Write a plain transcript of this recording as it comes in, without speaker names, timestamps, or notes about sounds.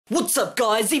What's up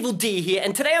guys, Evildea here,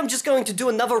 and today I'm just going to do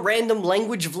another random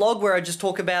language vlog where I just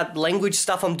talk about language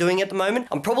stuff I'm doing at the moment.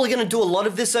 I'm probably going to do a lot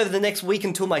of this over the next week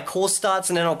until my course starts,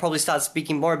 and then I'll probably start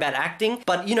speaking more about acting.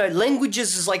 But you know,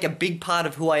 languages is like a big part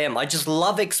of who I am. I just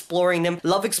love exploring them,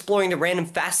 love exploring the random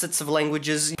facets of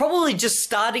languages. Probably just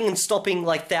starting and stopping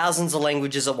like thousands of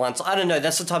languages at once. I don't know,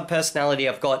 that's the type of personality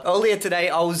I've got. Earlier today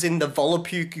I was in the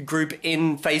Volapuk group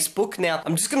in Facebook. Now,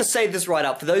 I'm just going to say this right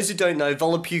up. For those who don't know,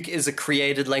 Volapuk is a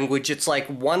created language. It's like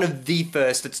one of the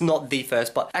first, it's not the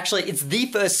first, but actually it's the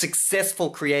first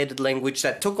successful created language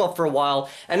that took off for a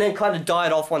while and then kind of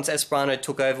died off once Esperanto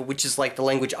took over, which is like the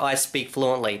language I speak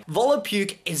fluently.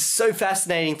 Volapuk is so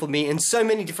fascinating for me in so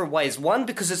many different ways. One,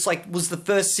 because it's like was the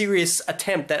first serious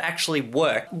attempt that actually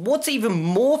worked. What's even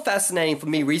more fascinating for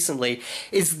me recently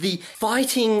is the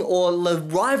fighting or the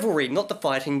rivalry, not the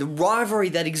fighting, the rivalry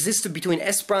that existed between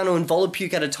Esperanto and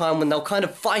Volapuk at a time when they were kind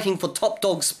of fighting for top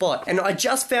dog spot. And I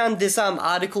just found this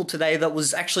article today that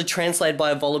was actually translated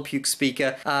by a Volapuk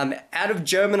speaker out of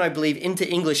German, I believe, into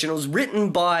English, and it was written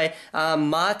by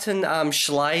Martin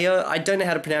Schleier. I don't know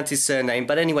how to pronounce his surname,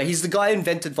 but anyway, he's the guy who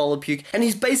invented Volapuk, and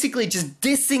he's basically just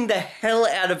dissing the hell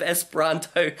out of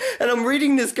Esperanto. And I'm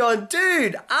reading this going,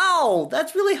 dude, ow,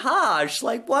 that's really harsh.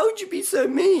 Like, why would you be so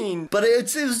mean? But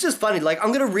it was just funny. Like,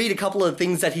 I'm gonna read a couple of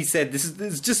things that he said. This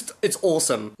is just, it's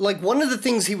awesome. Like, one of the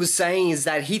things he was saying is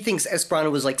that he thinks Esperanto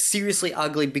was like seriously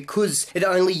ugly because it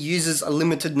only uses a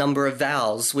limited number of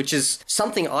vowels, which is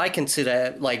something I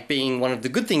consider like being one of the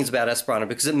good things about Esperanto,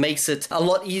 because it makes it a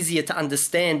lot easier to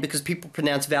understand because people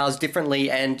pronounce vowels differently.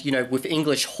 And you know, with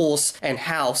English, horse and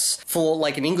house, for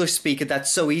like an English speaker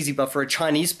that's so easy, but for a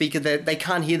Chinese speaker they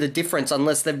can't hear the difference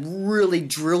unless they've really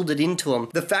drilled it into them.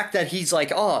 The fact that he's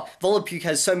like, oh, Volapuk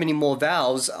has so many more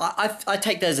vowels, I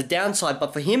take that as a downside,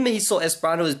 but for him, he saw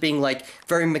Esperanto as being like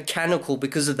very mechanical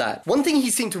because of that. One thing he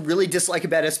seemed to really dislike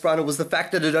about Esperanto was the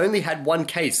fact that it only had one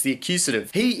case, the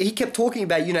accusative. He kept talking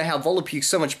about, you know, how Volapuk's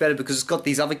so much better because it's got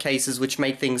these other cases which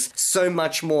make things so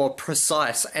much more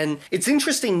precise. And it's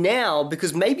interesting now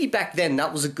because maybe back then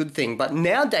that was a good thing, but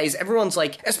nowadays everyone's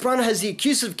like, Esperanto has the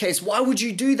accusative case, why would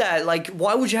you do that? Like,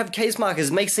 why would you have case markers?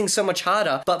 It makes things so much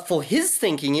harder. But for his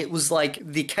thinking, it was like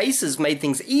the cases made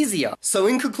things easier. So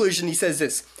in conclusion, he says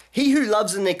this: he who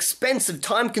loves an expensive,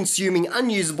 time-consuming,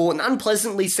 unusable, and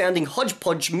unpleasantly sounding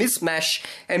hodgepodge, mismash,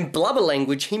 and blubber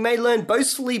language, he may learn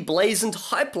boastfully blazoned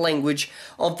hype language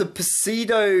of the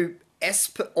pseudo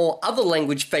or other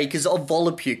language fakers of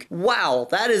Volapuk. Wow,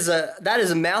 that is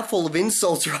a mouthful of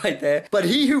insults right there. But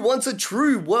he who wants a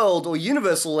true world or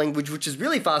universal language, which is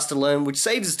really fast to learn, which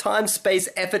saves his time, space,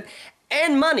 effort,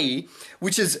 and money,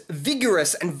 which is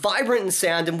vigorous and vibrant in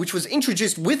sound, and which was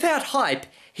introduced without hype,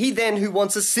 he then who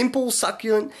wants a simple,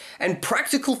 succulent, and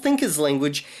practical thinker's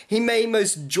language, he may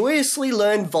most joyously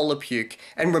learn Volapuk,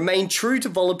 and remain true to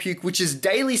Volapuk, which is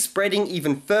daily spreading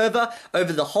even further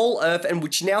over the whole earth, and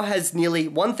which now has nearly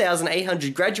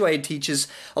 1,800 graduated teachers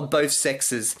of both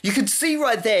sexes. You could see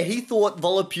right there, he thought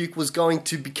Volapuk was going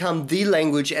to become the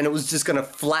language, and it was just going to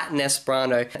flatten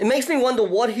Esperanto. It makes me wonder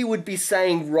what he would be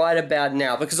saying right about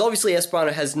now, because obviously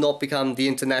Esperanto has not become the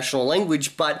international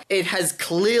language, but it has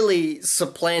clearly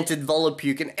supplanted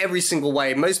Volapuk in every single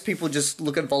way. Most people just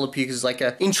look at Volapuk as like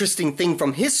an interesting thing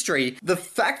from history. The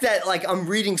fact that like I'm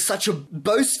reading such a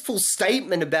boastful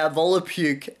statement about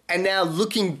Volapuk and now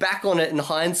looking back on it in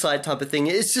hindsight type of thing,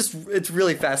 it's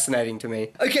really fascinating to me.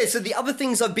 Okay, so the other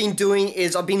things I've been doing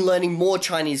is I've been learning more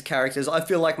Chinese characters. I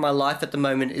feel like my life at the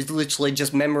moment is literally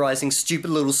just memorizing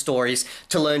stupid little stories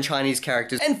to learn Chinese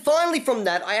characters. And finally from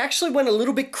that, I actually went a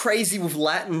little bit crazy with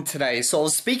Latin today. So I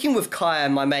was speaking with Kaya,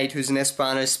 my mate, who's an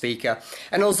Esperanto speaker,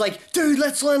 and I was like, dude,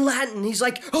 let's learn Latin. He's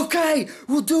like, okay,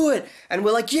 we'll do it. And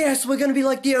we're like, yes, we're gonna be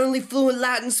like the only fluent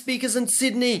Latin speakers in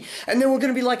Sydney, and then we're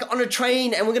gonna be like on a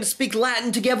train and we're gonna speak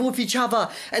Latin together with each other,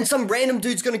 and some random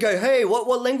dude's gonna go, hey,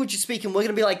 what language you speaking? We're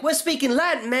gonna be like, we're speaking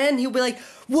Latin, man. He'll be like,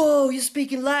 whoa, you're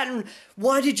speaking Latin,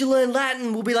 why did you learn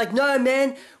Latin? We'll be like, no,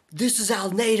 man, this is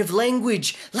our native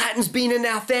language. Latin's been in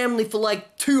our family for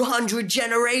like 200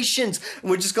 generations.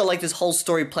 And we're just got like this whole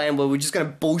story plan where we're just gonna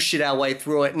bullshit our way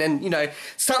through it. And then, you know,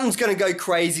 something's gonna go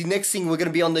crazy. Next thing we're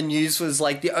gonna be on the news as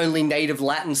like the only native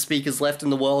Latin speakers left in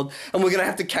the world. And we're gonna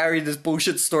have to carry this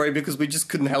bullshit story because we just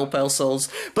couldn't help ourselves.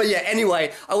 But yeah,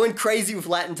 anyway, I went crazy with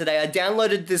Latin today. I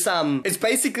downloaded this, it's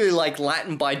basically like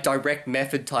Latin by direct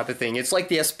method type of thing. It's like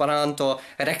the Esperanto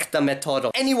recta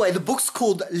metodo. Anyway, the book's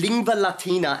called Lingua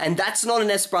Latina, and that's not an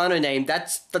Esperanto name,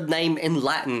 that's the name in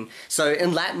Latin. So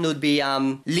in Latin it would be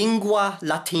lingua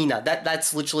latina.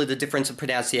 That's literally the difference of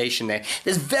pronunciation there.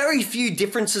 There's very few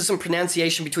differences in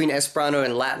pronunciation between Esperanto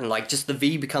and Latin, like just the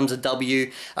V becomes a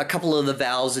W, a couple of the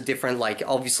vowels are different, like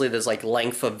obviously there's like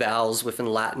length of vowels within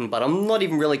Latin, but I'm not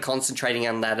even really concentrating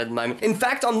on that at the moment. In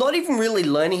fact, I'm not even really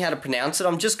learning how to pronounce it,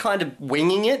 I'm just kind of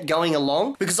winging it, going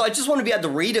along, because I just want to be able to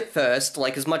read it first,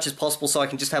 like as much as possible, so I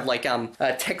can just have like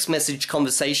text message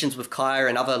conversations with Kaya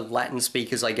and other Latin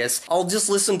speakers, I guess. I'll just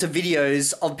listen to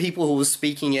videos of people who are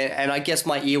speaking it, and I guess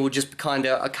my ear will just kind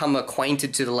of become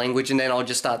acquainted to the language, and then I'll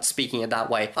just start speaking it that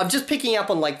way. I'm just picking up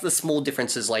on like the small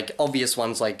differences, like obvious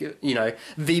ones, like, you know,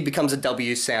 V becomes a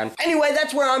W sound. Anyway,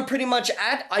 that's where I'm pretty much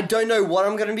at. I don't know what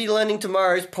I'm going to be learning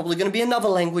tomorrow. It's probably going to be another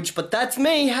language, but that's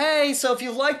me. Hey, so if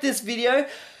you like this video,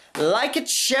 like it,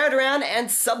 share it around,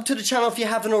 and sub to the channel if you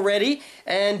haven't already.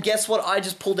 And guess what I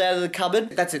just pulled out of the cupboard?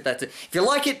 That's it. If you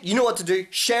like it, you know what to do.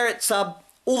 Share it, sub,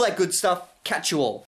 all that good stuff. Catch you all.